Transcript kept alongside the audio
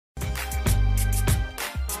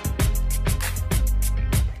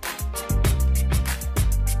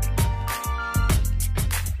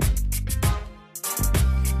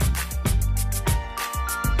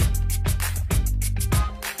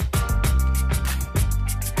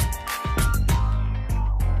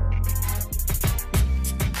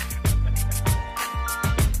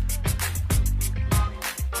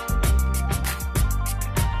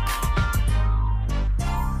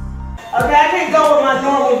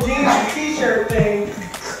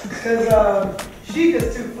She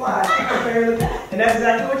just too fly. And that's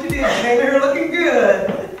exactly what you did. You came here looking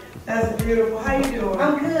good. That's beautiful. How you doing?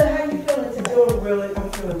 I'm good. How you feeling today?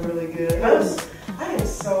 I'm feeling really good. I am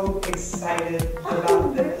so excited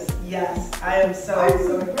about this. Yes, I am so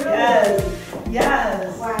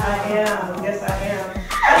yes, wow. I am. Yes, I am.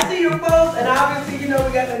 I see your posts, and obviously, you know,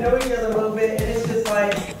 we got to know each other a little bit, and it's just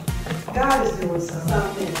like, God is doing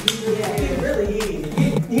something. He really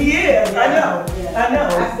is. He is. I know. Yeah. I know.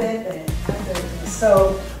 I said that.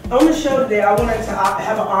 So on the show today, I wanted to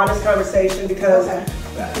have an honest conversation because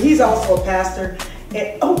he's also a pastor.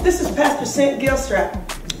 And, this is Pastor Cint Gilstrap.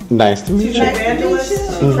 Nice to meet you. She's an evangelist.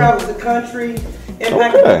 She travels the country,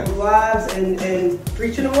 impacting people's lives and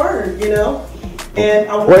preaching the word, you know. And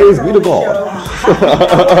I want Praise her be on to the God. show.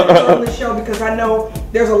 I want her on the show because I know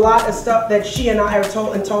there's a lot of stuff that she and I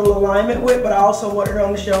are in total alignment with, but I also want her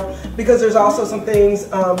on the show because there's also some things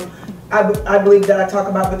I believe that I talk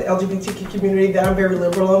about with the LGBTQ community that I'm very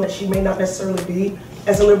liberal on, that she may not necessarily be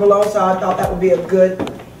as a liberal on, so I thought that would be a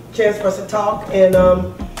good chance for us to talk and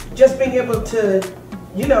just being able to,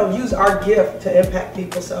 you know, use our gift to impact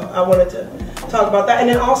people. So I wanted to talk about that, and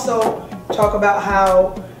then also talk about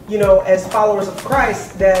how, you know, as followers of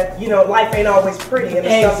Christ, that, you know, life ain't always pretty, and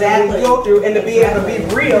the stuff that we go through, and to be able to be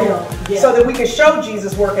real, so that we can show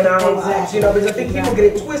Jesus work in our lives, you know, because I think people get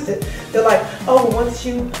it twisted. They're like, oh, once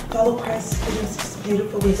you follow Christ, it's just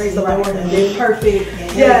beautiful, we praise the Lord, and it's perfect.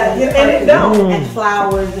 And it don't. And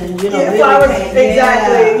flowers, and, you know, flowers,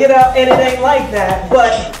 exactly, you know, and it ain't like that,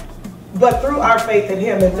 but through our faith in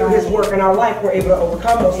Him and through His work in our life, we're able to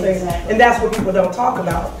overcome those things. And that's what people don't talk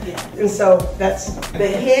about. And so that's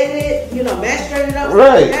beheaded, you know, masturbated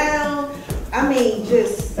up, down. I mean,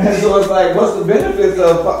 just. And so it's like, what's the benefits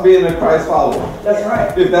of being a Christ follower? That's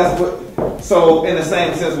right. If that's what. So in the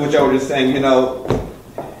same sense, what y'all were just saying, you know,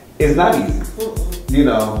 it's not easy. You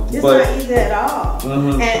know, it's not easy at all.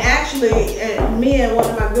 And actually, me and one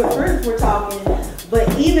of my good friends were talking.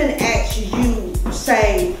 But even as you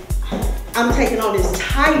say, I'm taking on this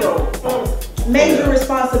title, major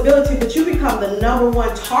responsibility, but you become the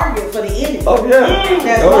 #1 target for the enemy. Oh yeah.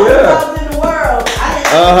 As long as I was in the world, I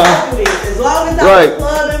didn't have to do this. As long as I was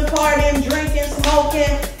clubbing, partying, drinking,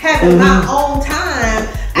 smoking, having my own time,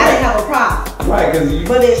 I didn't have a problem. Right,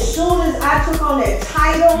 but as soon as I took on that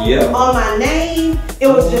title on my name, it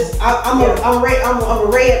was just I'm a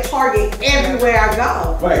red target everywhere I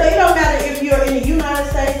go. Right. So it don't matter if you're in the United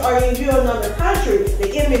States or if you're in another country, the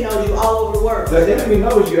enemy knows you all over the world. The enemy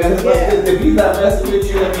knows you, and it's like, if he's not messing with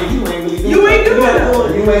you, that means you ain't really doing you ain't doing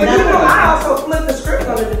it. You ain't doing it. I also flip the script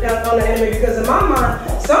on the enemy because in my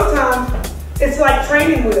mind, sometimes it's like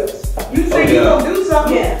training wheels. You say you're gonna do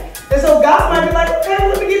something. And so God might be like, okay,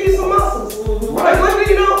 let me give you some muscles. Right. Like, let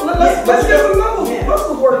me, you know, let's get some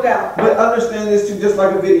muscles worked out. But understand this too, just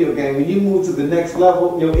like a video game. When you move to the next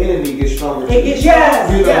level, your enemy gets stronger. It gets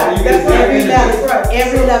stronger. You know, you get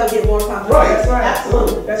every level get more complicated. Right. That's right.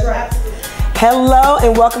 Absolutely. That's right. Hello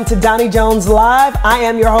and welcome to Donnie Jones Live. I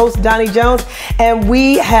am your host, Donnie Jones, and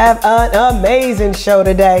we have an amazing show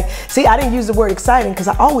today. See, I didn't use the word exciting because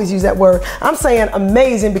I always use that word. I'm saying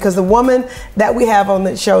amazing because the woman that we have on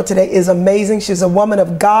the show today is amazing. She's a woman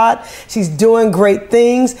of God. She's doing great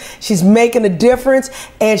things. She's making a difference,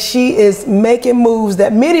 and she is making moves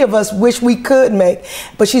that many of us wish we could make.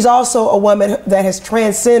 But she's also a woman that has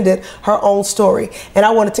transcended her own story, and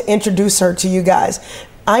I wanted to introduce her to you guys.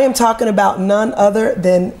 I am talking about none other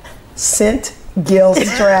than Cint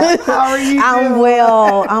Gilstrap. How are you? I'm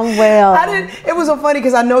well. I'm well. It was so funny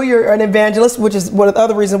because I know you're an evangelist, which is one of the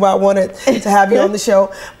other reasons why I wanted to have you on the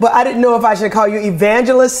show. But I didn't know if I should call you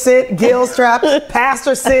Evangelist Cint Gilstrap,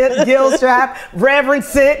 Pastor Cint Gilstrap, Reverend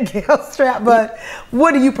Cint Gilstrap. But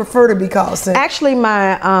what do you prefer to be called, Cint? Actually,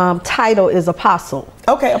 my title is Apostle.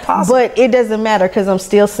 Okay, Apostle. But it doesn't matter because I'm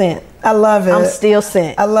still Cint. I love it. I'm still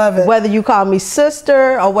Cint. I love it. Whether you call me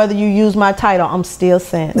sister or whether you use my title, I'm still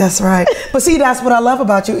Cint. That's right. But see, that's what I love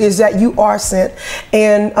about you is that you are Cint.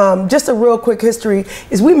 And just a real quick history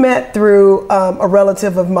is we met through a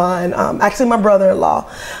relative of mine. Actually, my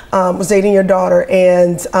brother-in-law was dating your daughter,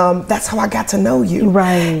 and that's how I got to know you.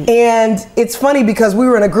 Right. And it's funny because we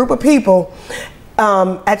were in a group of people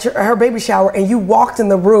at her baby shower, and you walked in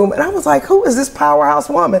the room, and I was like, who is this powerhouse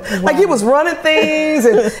woman? Wow. Like, you was running things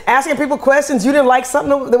and asking people questions. You didn't like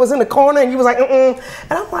something that was in the corner, and you was like, And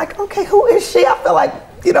I'm like, okay, who is she? I feel like,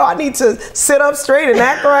 you know, I need to sit up straight and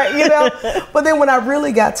act right, you know? But then when I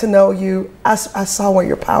really got to know you, I saw where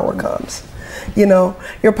your power comes. You know,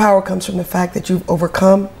 your power comes from the fact that you've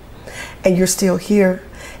overcome, and you're still here,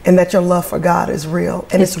 and that your love for God is real,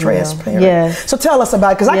 and it's transparent. Yes. So tell us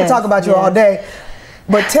about it, because I can talk about you all day.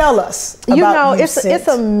 But tell us about you know, you, it's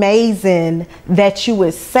amazing that you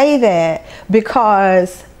would say that,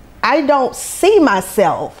 because I don't see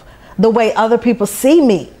myself the way other people see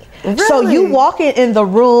me. Really? So you walking in the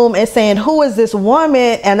room and saying, who is this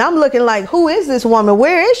woman? And I'm looking like, who is this woman?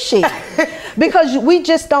 Where is she? Because we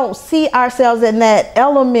just don't see ourselves in that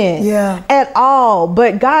element at all.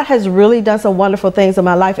 But God has really done some wonderful things in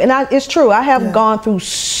my life. And it's true. I have gone through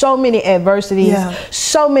so many adversities,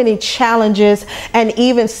 so many challenges. And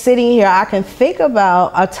even sitting here, I can think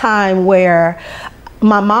about a time where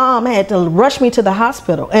my mom had to rush me to the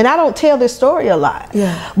hospital. And I don't tell this story a lot.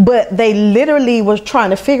 But they literally was trying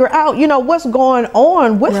to figure out, you know, what's going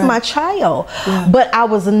on with my child. But I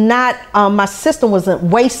was not, my system wasn't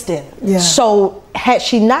wasting. So had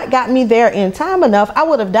she not got me there in time enough, I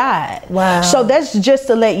would have died. So that's just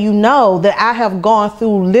to let you know that I have gone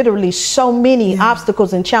through literally so many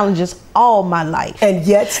obstacles and challenges all my life. And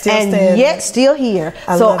yet still standing. Yet still here.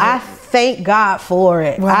 So I thank God for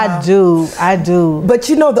it. I do. But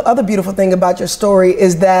you know, the other beautiful thing about your story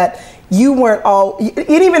is that you weren't all, and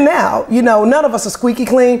even now, you know, none of us are squeaky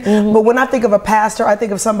clean, but when I think of a pastor, I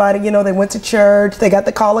think of somebody, you know, they went to church, they got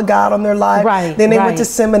the call of God on their life, then they went to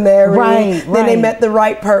seminary, then they met the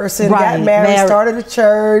right person, got married, started a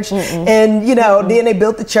church, and, you know, then they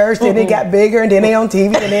built the church, then it got bigger, and then they on TV,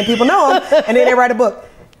 and then people know them, and then they write a book.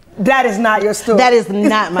 That is not your story. That is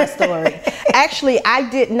not my story. Actually, I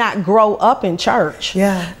did not grow up in church.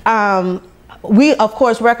 We, of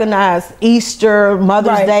course, recognize Easter,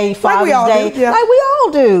 Mother's Day, Father's Day, like we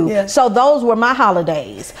all do. So those were my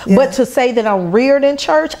holidays. But to say that I'm reared in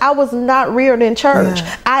church, I was not reared in church.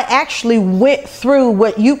 I actually went through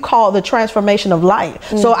what you call the transformation of life.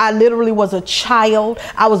 So I literally was a child.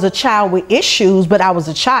 I was a child with issues, but I was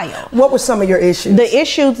a child. What were some of your issues? The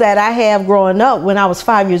issues that I have growing up, when I was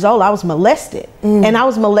 5 years old, I was molested. And I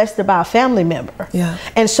was molested by a family member.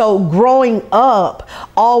 And so growing up,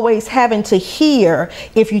 always having to hear,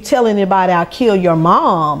 if you tell anybody I'll kill your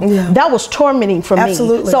mom, that was tormenting for me.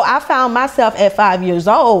 So I found myself at 5 years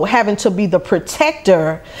old having to be the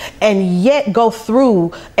protector and yet go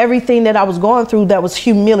through everything that I was going through that was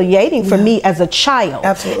humiliating for me as a child.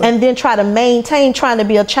 And then try to maintain trying to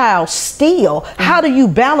be a child still. How do you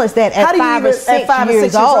balance that at 5 or 6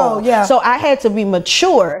 years old? So I had to be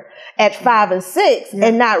mature at 5 and 6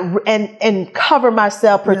 and not and cover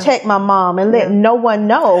myself, protect my mom, and let no one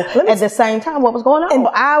know at the same time what was going on. And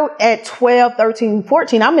I, at 12, 13,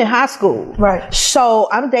 14, I'm in high school. So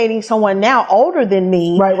I'm dating someone now older than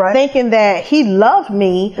me, thinking that he loved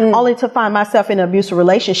me, only to find myself in an abusive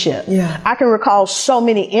relationship. I can recall so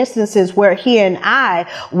many instances where he and I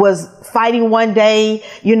was fighting one day,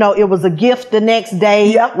 you know, it was a gift the next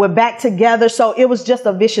day, we're back together. So it was just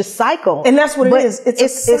a vicious cycle. And that's what it is. It's a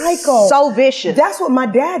cycle. So vicious. That's what my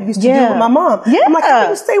dad used to do with my mom. I'm like, how do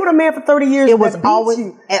you stay with a man for 30 years? It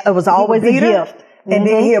was always a gift. And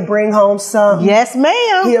then he'll bring home some. Yes,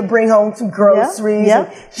 ma'am. He'll bring home some groceries. And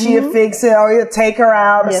she'll fix it, or he'll take her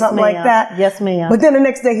out or something like that. Yes, ma'am. But then the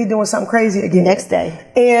next day he's doing something crazy again. Next day.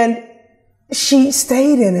 And she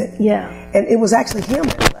stayed in it. And it was actually him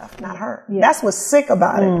that left, not her. That's what's sick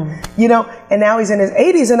about it. You know, and now he's in his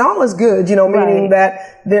 80s and all is good, you know, meaning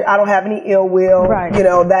that I don't have any ill will. You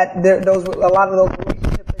know, that a lot of those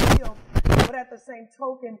relationships are healed. But at the same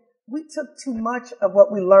token, we took too much of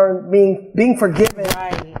what we learned being forgiven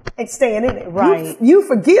and staying in it. You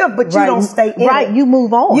forgive, but you don't stay in it. You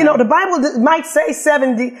move on. You know, the Bible might say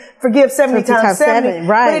forgive 70 times 70,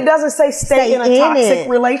 but it doesn't say stay in a toxic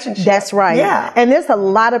relationship. That's right. And there's a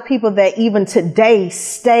lot of people that even today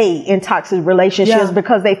stay in toxic relationships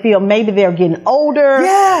because they feel maybe they're getting older.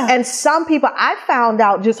 And some people, I found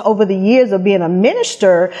out just over the years of being a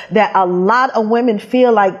minister, that a lot of women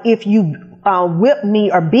feel like if you whip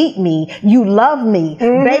me or beat me, you love me,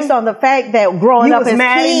 based on the fact that growing up as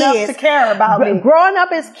kids, to care about me. Growing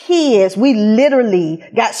up as kids, we literally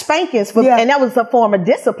got spankings for, and that was a form of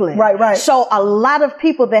discipline. So a lot of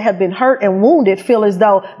people that have been hurt and wounded feel as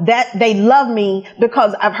though that they love me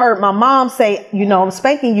because I've heard my mom say, you know, I'm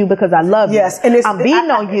spanking you because I love you. And I'm beating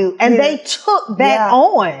on you. And they took that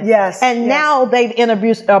on. And now they've in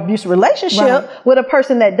abuse relationship with a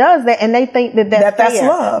person that does that, and they think that that's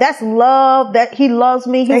love. That's love. That he loves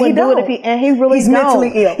me, he wouldn't do it if he really He's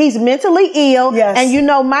mentally ill. He's mentally ill. And you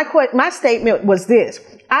know, my statement was this: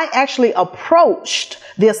 I actually approached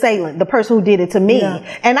the assailant, the person who did it to me.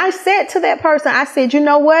 Yeah. And I said to that person, I said, you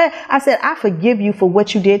know what? I said, I forgive you for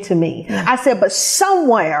what you did to me. Yeah. I said, but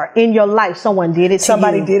somewhere in your life, someone did it to you.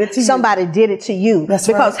 Somebody did it to you. Somebody did it to you. That's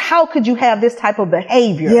because right. How could you have this type of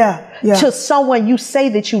behavior to someone you say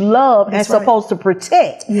that you love and supposed to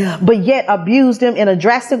protect, but yet abuse them in a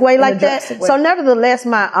drastic way like that? So nevertheless,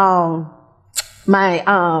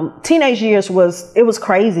 my teenage years was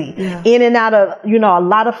crazy. In and out of, a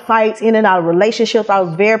lot of fights, in and out of relationships. I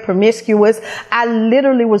was very promiscuous. I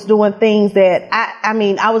literally was doing things that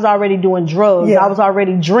I was already doing drugs. I was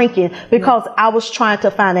already drinking because I was trying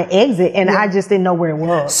to find an exit and I just didn't know where it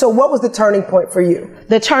was. So what was the turning point for you?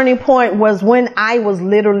 The turning point was when I was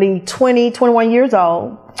literally 20, 21 years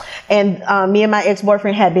old, and me and my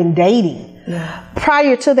ex-boyfriend had been dating.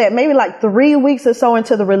 Prior to that, maybe like 3 weeks or so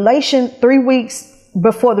into the 3 weeks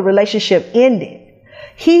before the relationship ended,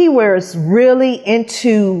 he was really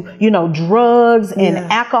into, drugs and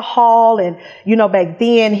alcohol. And, back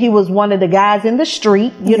then he was one of the guys in the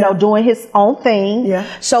street, doing his own thing.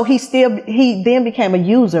 So he then became a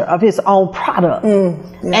user of his own product.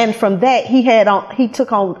 And from that, he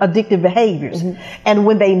took on addictive behaviors. And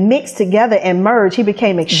when they mixed together and merged, he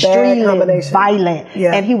became extremely violent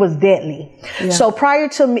and he was deadly. So prior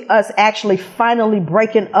to us actually finally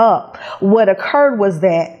breaking up, what occurred was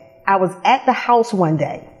that I was at the house one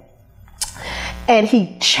day and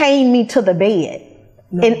he chained me to the bed.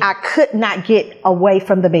 And I could not get away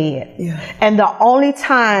from the bed. And the only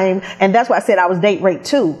time, and that's why I said I was date raped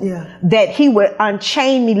too, that he would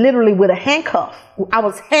unchain me literally with a handcuff. I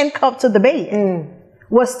was handcuffed to the bed,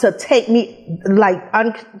 was to take me, like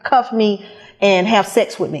uncuff me and have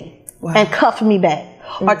sex with me and cuff me back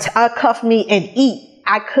or cuff me and eat.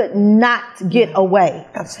 I could not get away.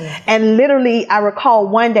 Absolutely. And literally, I recall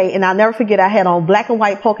one day, and I'll never forget, I had on black and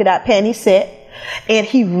white polka dot panty set, and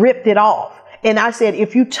he ripped it off. And I said,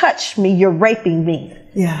 if you touch me, you're raping me.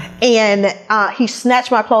 And he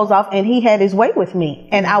snatched my clothes off and he had his way with me.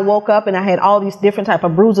 And I woke up and I had all these different type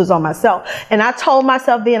of bruises on myself. And I told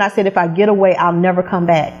myself then, I said, if I get away, I'll never come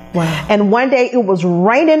back. And one day it was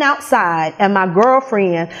raining outside and my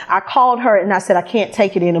girlfriend, I called her and I said, I can't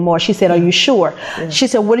take it anymore. She said, are you sure? She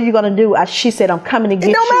said, what are you going to do? She said, I'm coming to get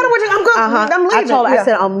you. It don't matter what I'm going. I'm leaving. I told her, I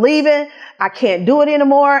said, I'm leaving. I can't do it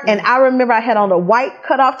anymore. And I remember I had on a white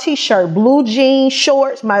cutoff t-shirt, blue jeans,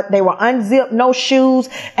 shorts. They were unzipped, no shoes.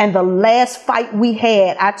 And the last fight we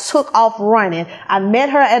had, I took off running. I met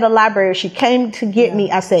her at a library. She came to get me.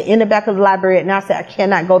 I said, in the back of the library. And I said, I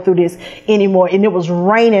cannot go through this anymore. And it was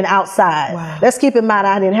raining outside. Let's keep in mind,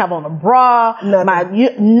 I didn't have on a bra,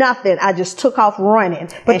 nothing. I just took off running.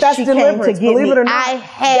 But and that's she deliverance. Came to get Believe me. it or not, I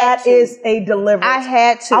had that to. is a deliverance. I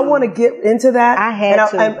had to. I want to get into that. I had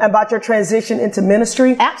to. And about your transition into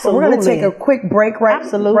ministry. Absolutely. But we're going to take a quick break right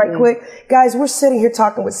quick. Guys, we're sitting here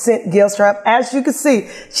talking with Cint Gilstrap. As you can see,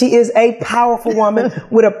 she is a powerful woman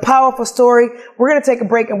with a powerful story. We're going to take a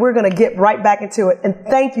break and we're going to get right back into it. And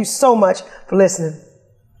thank you so much for listening.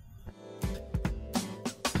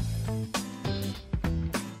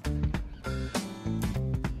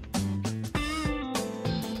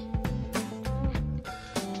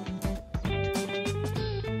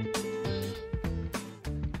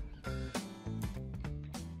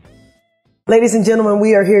 Ladies and gentlemen,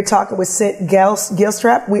 we are here talking with Cint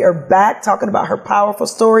Gilstrap. We are back talking about her powerful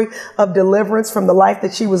story of deliverance from the life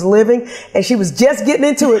that she was living. And she was just getting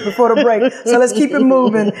into it before the break. So let's keep it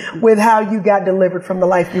moving with how you got delivered from the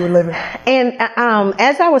life you were living. And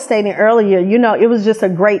as I was stating earlier, it was just a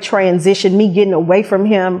great transition, me getting away from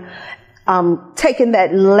him, taking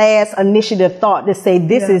that last initiative thought to say,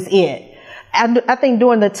 this is it. I think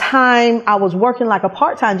during the time I was working like a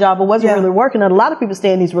part-time job, I wasn't really working. And a lot of people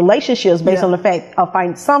stay in these relationships based on the fact of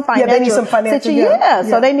some financial. They need some financial.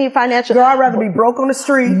 So they need financial. Girl, I'd rather be broke on the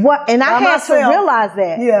street. And I had to realize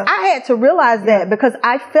that. I had to realize that because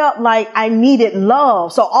I felt like I needed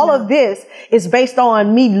love. So all of this is based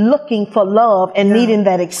on me looking for love and needing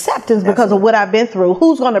that acceptance because of what I've been through.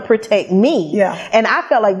 Who's going to protect me? And I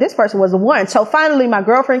felt like this person was the one. So finally, my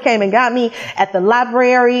girlfriend came and got me at the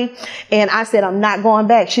library, and I said, I'm not going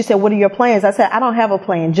back. She said, what are your plans? I said, I don't have a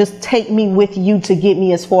plan. Just take me with you to get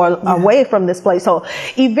me as far away from this place. So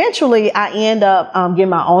eventually I end up getting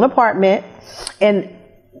my own apartment, and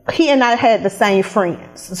he and I had the same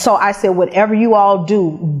friends. So I said, whatever you all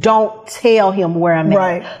do, don't tell him where I'm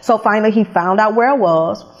at. So finally he found out where I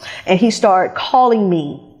was, and he started calling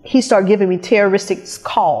me. He started giving me terroristic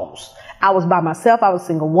calls I was by myself. I was a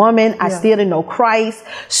single woman. I still didn't know Christ.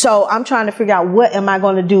 So I'm trying to figure out, what am I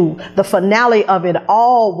going to do? The finale of it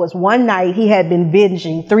all was one night he had been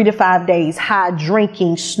binging 3 to 5 days, high,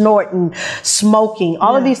 drinking, snorting, smoking,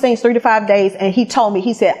 all of these things, 3 to 5 days. And he told me,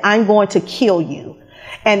 he said, I'm going to kill you.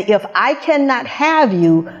 And if I cannot have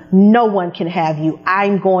you, no one can have you.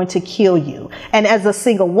 I'm going to kill you. And as a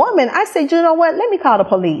single woman, I said, you know what? Let me call the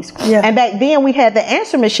police. Yeah. And back then we had the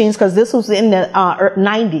answer machines, because this was in the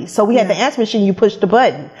 90s. So we had the answer machine. You push the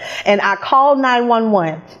button. And I called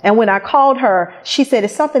 911. And when I called her, she said,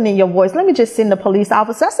 it's something in your voice. Let me just send the police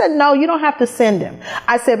officer. I said, no, you don't have to send him.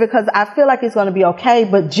 I said, because I feel like it's going to be okay.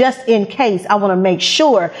 But just in case, I want to make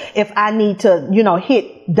sure if I need to, you know,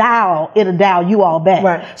 hit dial, it'll dial you all back.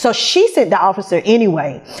 Right. So she sent the officer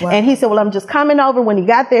anyway. Wow. And he said, well, I'm just coming over. When he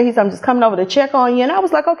got there, he said, I'm just coming over to check on you. And I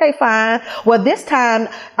was like, okay, fine. Well, this time,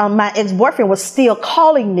 my ex-boyfriend was still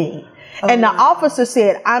calling me. And the officer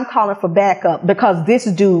said, I'm calling for backup because this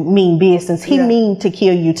dude mean business. He mean to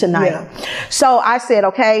kill you tonight. So I said,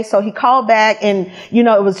 okay. So he called back, and, you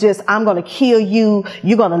know, it was just, I'm going to kill you.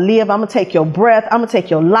 You're going to live. I'm going to take your breath. I'm going to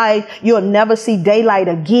take your life. You'll never see daylight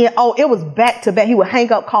again. Oh, it was back to back. He would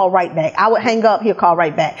hang up, call right back. I would hang up, he'll call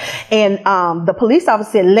right back. And the police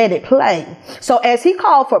officer said, let it play. So as he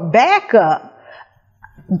called for backup,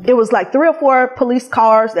 it was like 3 or 4 police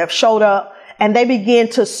cars that showed up. And they began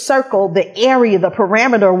to circle the area, the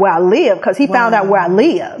parameter where I live, because he found out where I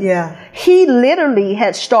live. Yeah. He literally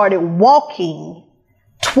had started walking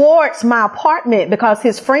towards my apartment because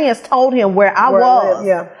his friends told him where I was.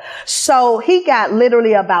 Yeah. So he got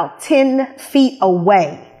literally about 10 feet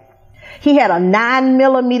away. He had a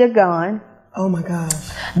 9mm gun. Oh my gosh.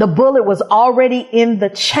 The bullet was already in the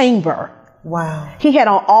chamber. Wow. He had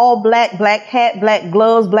on all black, black hat, black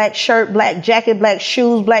gloves, black shirt, black jacket, black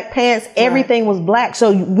shoes, black pants. Everything was black. So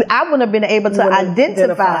I wouldn't have been able to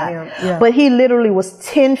identify him. Yeah. But he literally was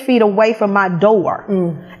 10 feet away from my door.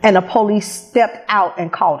 And the police stepped out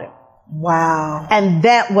and caught him. Wow. And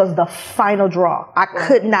that was the final draw. I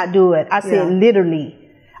could not do it. I said, literally,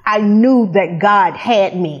 I knew that God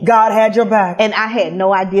had me. God had your back. And I had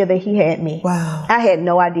no idea that he had me. Wow. I had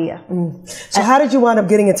no idea. So how did you wind up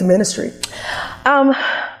getting into ministry?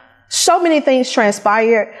 So many things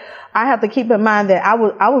transpired. I have to keep in mind that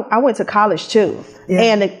I went to college too. Yeah.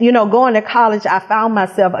 And, you know, going to college, I found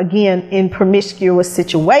myself again in promiscuous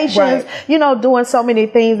situations, you know, doing so many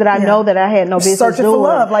things that I know that I had no business doing. Searching for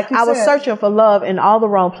love, like you said. I was searching for love in all the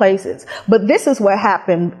wrong places. But this is what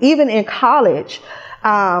happened. Even in college,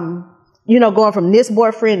 you know, going from this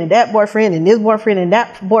boyfriend and that boyfriend and this boyfriend and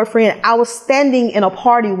that boyfriend, I was standing in a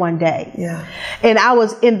party one day. Yeah. And I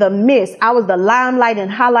was in the midst. I was the limelight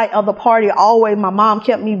and highlight of the party always. My mom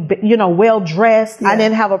kept me, you know, well dressed. Yeah. I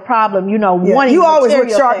didn't have a problem, you know, wanting you always look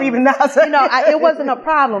sharp things. Even now. You know, it wasn't a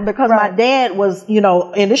problem because my dad was, you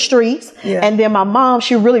know, in the streets. Yeah. And then my mom,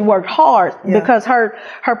 she really worked hard because her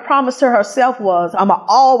promise to herself was, I'm gonna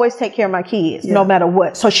always take care of my kids no matter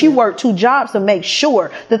what. So she worked 2 jobs to make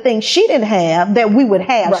sure the things she didn't have that we would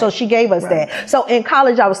have. So she gave us that. So in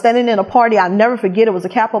college, I was standing in a party. I'll never forget. It was a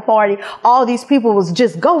Kappa party. All these people was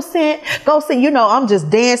just go Cint. You know, I'm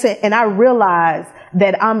just dancing. And I realized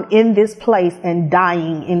that I'm in this place and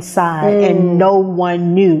dying inside and no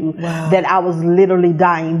one knew that I was literally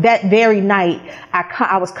dying. That very night,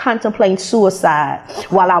 I was contemplating suicide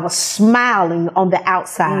while I was smiling on the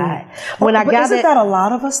outside. When I got isn't that a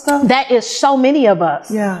lot of us though? That is so many of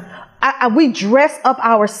us. Yeah. We dress up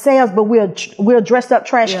ourselves, but we're dressed up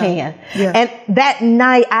trash can. Yeah. And that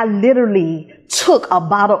night I literally took a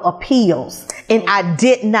bottle of pills and I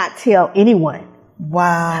did not tell anyone.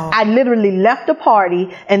 Wow. I literally left the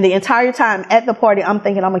party, and the entire time at the party, I'm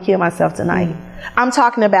thinking I'm going to kill myself tonight. I'm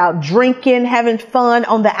talking about drinking, having fun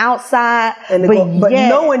on the outside, and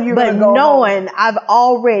knowing I've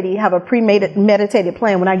already have a premeditated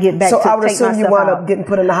plan when I get back to take myself out. So I would assume you wound up getting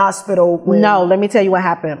put in the hospital. No, let me tell you what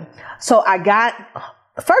happened. So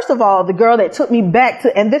first of all, the girl that took me back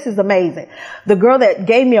to, and this is amazing, the girl that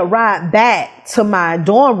gave me a ride back to my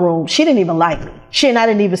dorm room, she didn't even like me. She and I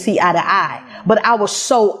didn't even see eye to eye. But I was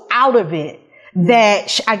so out of it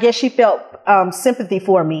that I guess she felt sympathy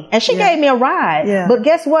for me. And she gave me a ride. Yeah. But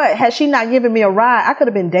guess what? Had she not given me a ride, I could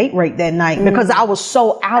have been date raped that night because I was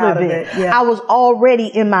so out of it. Yeah. I was already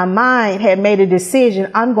in my mind, had made a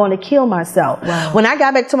decision, I'm going to kill myself. Wow. When I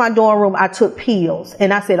got back to my dorm room, I took pills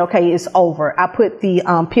and I said, okay, it's over. I put the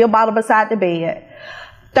pill bottle beside the bed.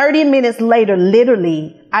 30 minutes later,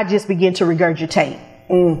 literally, I just began to regurgitate.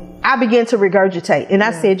 I began to regurgitate. And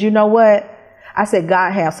I said, you know what? I said,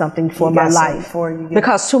 God has something for my life for you,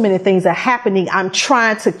 because too many things are happening. I'm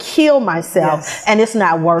trying to kill myself and it's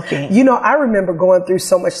not working. You know, I remember going through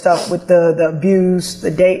so much stuff with the abuse,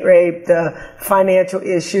 the date rape, the financial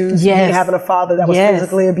issues, me having a father that was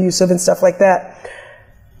physically abusive and stuff like that.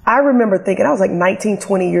 I remember thinking, I was like 19,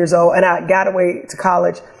 20 years old, and I got away to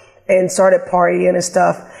college and started partying and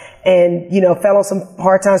stuff, and, you know, fell on some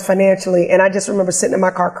hard times financially. And I just remember sitting in my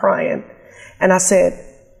car crying. And I said,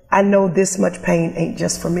 I know this much pain ain't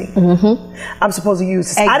just for me. I'm supposed to use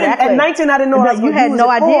this. Exactly. At 19, I didn't know I was you had no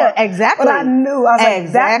idea. Exactly. But I knew. I was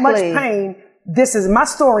like, that much pain, this is, my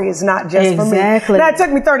story is not just for me. Now, it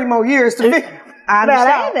took me 30 more years to figure I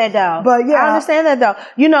understand that though. But yeah. I understand that though.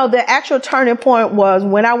 You know, the actual turning point was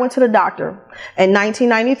when I went to the doctor in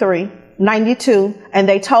 1993, 92, and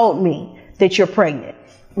they told me that you're pregnant.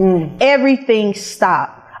 Everything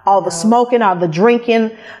stopped. All the smoking, all the drinking,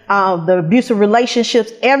 the abusive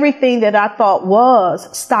relationships, everything that I thought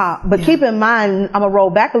was stopped. But keep in mind, I'm gonna roll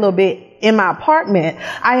back a little bit. In my apartment,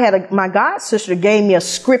 I had my god sister gave me a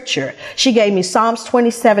scripture. She gave me Psalms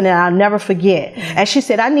 27, and I'll never forget. And she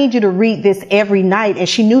said, I need you to read this every night. And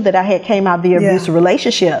she knew that I had came out of the abusive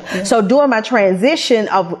relationship. So during my transition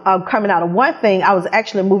of coming out of one thing, I was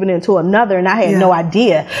actually moving into another, and I had no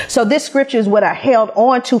idea. So this scripture is what I held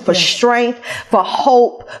on to for strength, for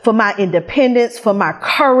hope, for my independence, for my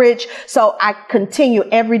courage. So I continue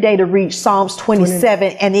every day to read Psalms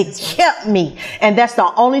 27, and it kept me. And that's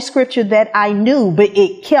the only scripture that I knew, but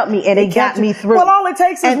it kept me and it got me through. Well, all it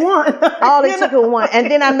takes is one. All it took is one.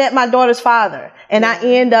 And then I met my daughter's father, and I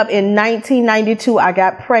ended up in 1992, I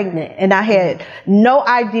got pregnant, and I had no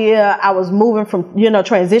idea I was moving from, you know,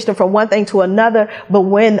 transitioning from one thing to another. But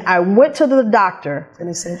when I went to the doctor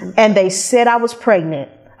and they said I was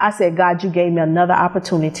pregnant, I said, God, you gave me another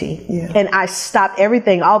opportunity. And I stopped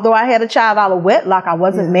everything. Although I had a child out of wedlock, I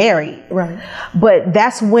wasn't married. But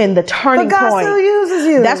that's when the turning point. But God still uses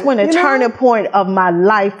you. That's when the turning point of my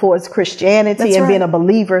life towards Christianity and being a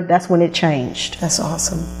believer, that's when it changed. That's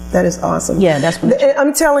awesome. That is awesome. Yeah, that's when it changed.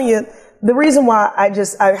 I'm telling you, the reason why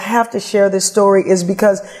I have to share this story is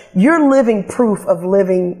because you're living proof of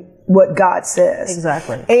living what God says.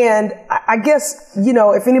 Exactly. And I guess, you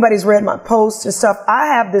know, if anybody's read my posts and stuff, I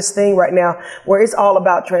have this thing right now where it's all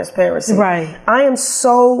about transparency. Right. I am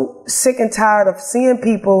so sick and tired of seeing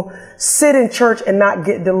people sit in church and not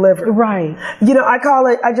get delivered. Right. You know, I call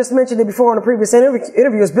it, I just mentioned it before in a previous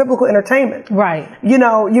interview, it's biblical entertainment. Right. You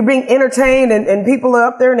know, you're being entertained and people are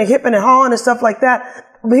up there and they're hipping and hawing and stuff like that.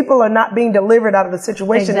 People are not being delivered out of the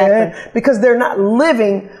situation they're in because they're not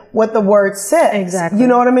living what the word says. Exactly. You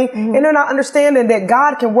know what I mean? And they're not understanding that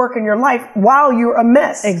God can work in your life while you're a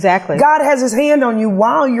mess. Exactly. God has his hand on you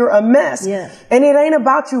while you're a mess. Yeah. And it ain't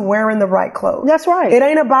about you wearing the right clothes. That's right. It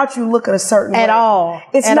ain't about you looking a certain way. At all.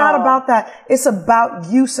 It's not about that. It's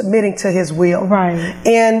about you submitting to his will. Right.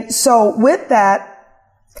 And so with that,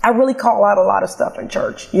 I really call out a lot of stuff in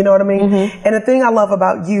church. You know what I mean? And the thing I love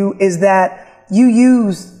about you is that you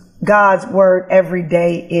use God's word every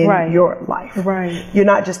day in your life. Right. You're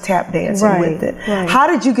not just tap dancing with it. Right. How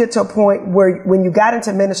did you get to a point where when you got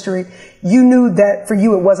into ministry, you knew that for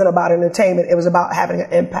you it wasn't about entertainment, it was about having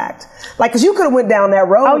an impact? Like, cause you could have went down that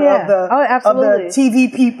road of the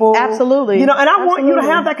TV people. Absolutely. You know, and I want you to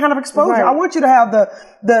have that kind of exposure. Right. I want you to have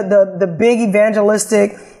the big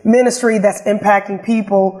evangelistic ministry that's impacting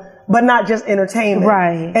people, but not just entertainment.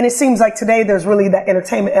 Right. And it seems like today there's really that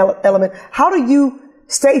entertainment element. How do you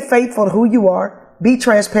stay faithful to who you are, be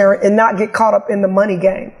transparent, and not get caught up in the money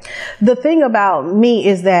game? The thing about me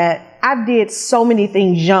is that I did so many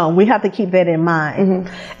things young. We have to keep that in mind.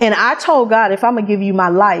 And I told God, if I'm going to give you my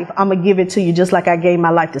life, I'm going to give it to you just like I gave my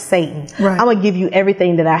life to Satan. Right. I'm going to give you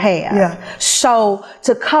everything that I have. Yeah. So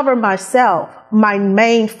to cover myself, my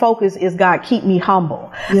main focus is, God, keep me humble.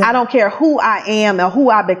 Yeah. I don't care who I am or who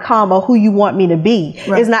I become or who you want me to be.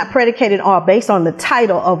 Right. It's not predicated or based on the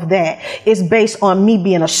title of that. It's based on me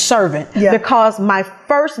being a servant. Yeah. Because my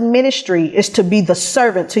first ministry is to be the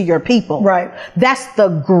servant to your people. Right. That's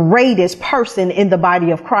the greatest person in the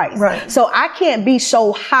body of Christ. Right. So I can't be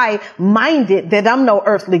so high-minded that I'm no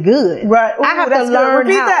earthly good. Right. Ooh, I have to learn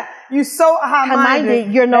Repeat that. You so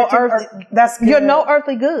high-minded. You're no earthly. That's good. You're no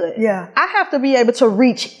earthly good. Yeah. I have to be able to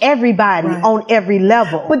reach everybody on every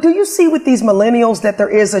level. But do you see with these millennials that there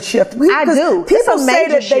is a shift? I do. People say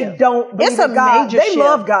that they don't believe in God. They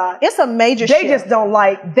love God. It's a major shift. They just don't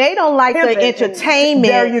like. They don't like the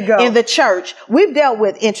entertainment in the church. We've dealt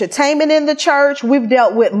with entertainment in the church. We've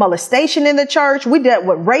dealt with molestation in the church. We dealt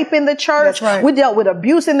with rape in the church. That's right. We dealt with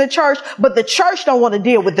abuse in the church. But the church don't want to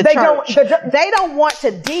deal with the church. They don't want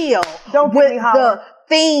to deal with the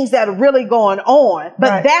things that are really going on, but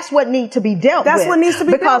Right. that's what needs to be dealt with. That's what needs to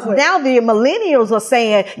be because dealt with. now the millennials are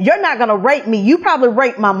saying, you're not going to rape me. You probably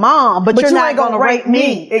raped my mom, but you're you not ain't going gonna to rape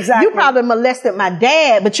me. Exactly. You probably molested my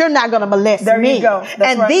dad, but you're not going to molest There me. you go. That's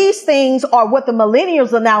And right. these things are what the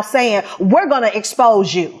millennials are now saying. We're going to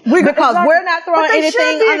expose you because exactly. we're not But throwing they should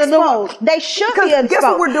anything be under exposed. the. They should be Because exposed. guess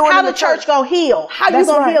what we're doing How in the the church church? gonna heal? How you That's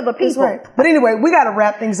gonna right. heal the That's people? right. But anyway, we got to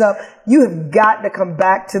wrap things up. You have got to come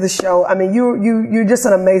back to the show. I mean, you're just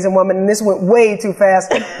an amazing woman, and this went way too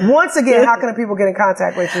fast. Once again, how can people get in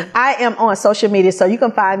contact with you? I am on social media, so you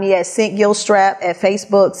can find me at Cint Gilstrap at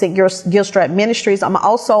Facebook, Cint Gilstrap Ministries. I'm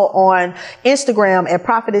also on Instagram at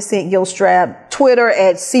Prophetess Cint Gilstrap, Twitter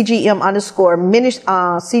at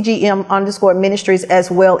CGM_Ministries, as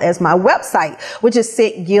well as my website, which is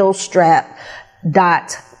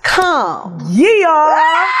CintGilstrap.com.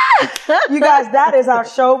 Yeah. You guys, that is our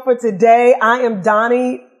show for today. I am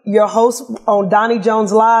Donnie, your host on Donnie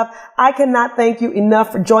Jones Live. I cannot thank you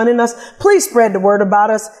enough for joining us. Please spread the word about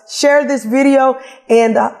us. Share this video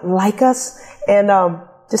and like us and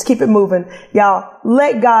just keep it moving. Y'all,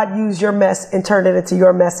 let God use your mess and turn it into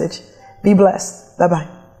your message. Be blessed. Bye-bye.